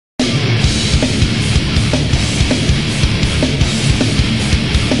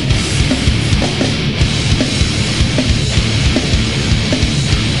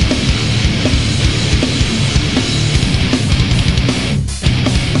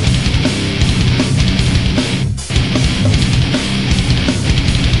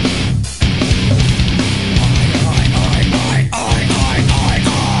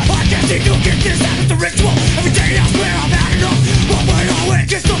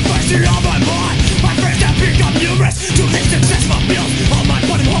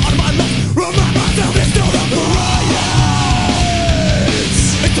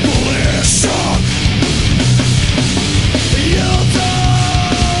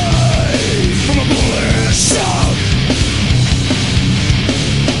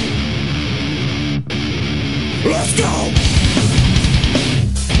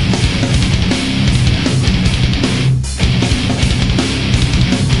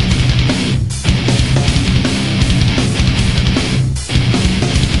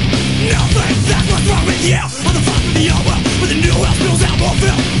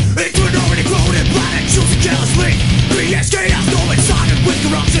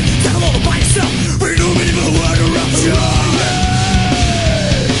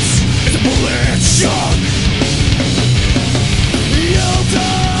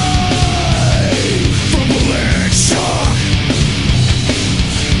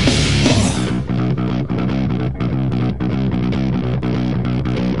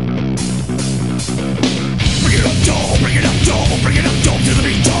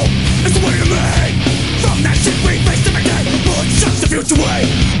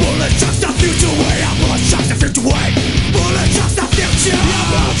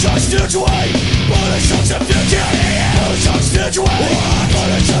future way. Bulletshock's the future. Bulletshock's the future way.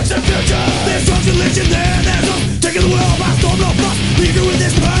 Bulletshock's the future. There's drugs and religion there. There's us taking the world by storm. No fuss, leave you with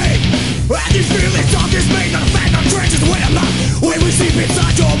this pain. And these feelings talk is made. Not a fact, not a trench, is the way of life. When we sleep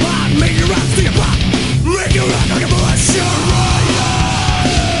inside your mind, make your eyes see a pop. Make you rock like a Bulletshock.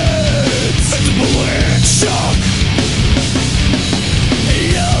 It's a Bulletshock.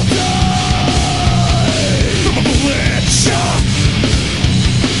 You'll die from a Bulletshock.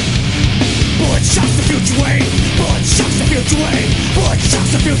 Bulletshock's the future way. Bulletshock's the future way.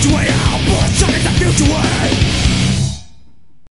 Bulletshock's the future way. Bulletshock is the future way.